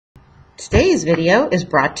Today's video is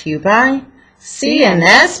brought to you by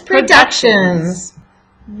CNS Productions.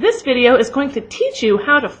 This video is going to teach you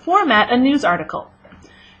how to format a news article.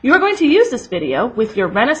 You are going to use this video with your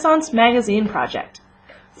Renaissance magazine project.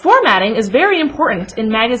 Formatting is very important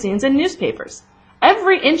in magazines and newspapers.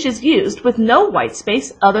 Every inch is used with no white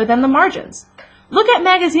space other than the margins. Look at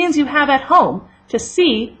magazines you have at home to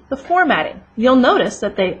see the formatting. You'll notice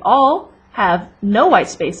that they all have no white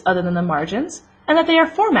space other than the margins, and that they are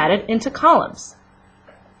formatted into columns.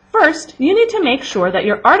 First, you need to make sure that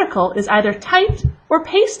your article is either typed or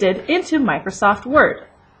pasted into Microsoft Word.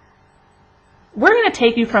 We're going to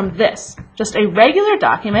take you from this, just a regular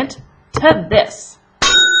document, to this.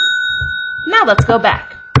 Now let's go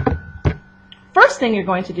back. First thing you're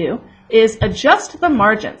going to do is adjust the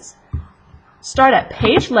margins. Start at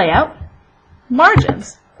Page Layout,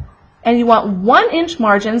 Margins, and you want 1-inch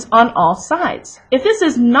margins on all sides. If this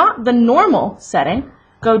is not the normal setting,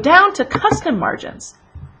 go down to Custom Margins.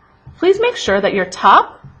 Please make sure that your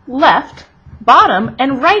top, left, bottom,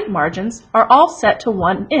 and right margins are all set to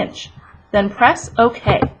 1 inch. Then press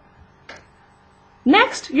OK.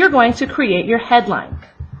 Next, you're going to create your headline.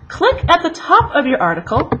 Click at the top of your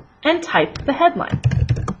article and type the headline.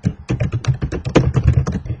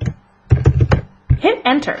 Hit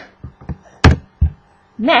Enter.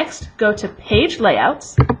 Next, go to Page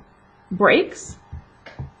Layouts, Breaks,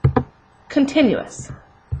 Continuous.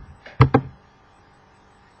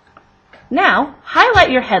 Now,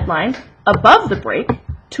 highlight your headline above the break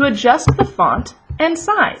to adjust the font and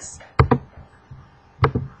size.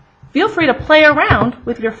 Feel free to play around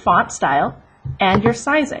with your font style and your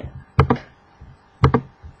sizing.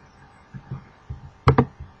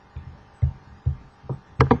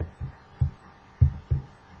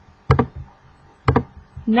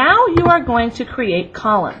 Now you are going to create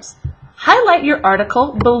columns. Highlight your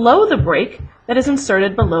article below the break that is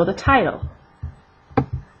inserted below the title.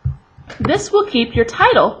 This will keep your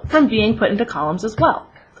title from being put into columns as well.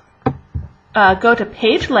 Go to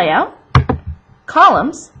Page Layout,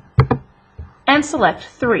 Columns, and select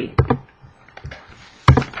 3.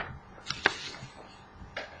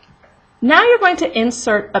 Now you're going to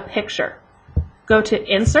insert a picture. Go to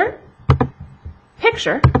Insert,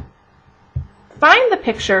 Picture, find the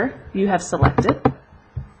picture you have selected,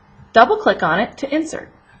 double-click on it to insert.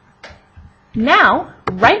 Now,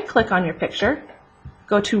 right-click on your picture,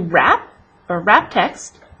 go to Wrap or Wrap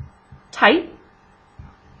Text, Type,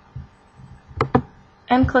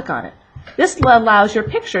 and click on it. This allows your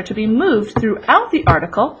picture to be moved throughout the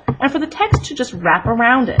article and for the text to just wrap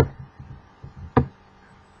around it.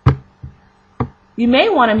 You may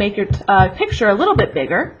want to make your picture a little bit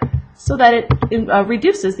bigger so that it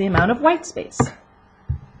reduces the amount of white space.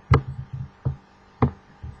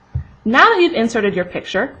 Now that you've inserted your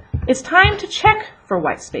picture, it's time to check for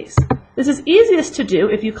white space. This is easiest to do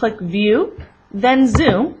if you click View, then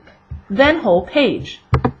Zoom, then Whole Page.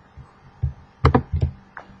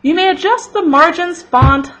 You may adjust the margins,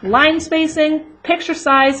 font, line spacing, picture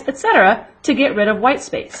size, etc. to get rid of white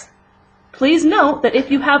space. Please note that if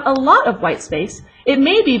you have a lot of white space, it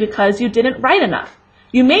may be because you didn't write enough.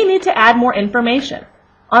 You may need to add more information.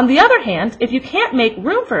 On the other hand, if you can't make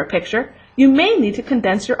room for a picture, you may need to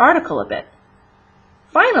condense your article a bit.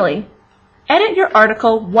 Finally, edit your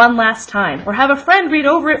article one last time or have a friend read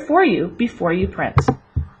over it for you before you print.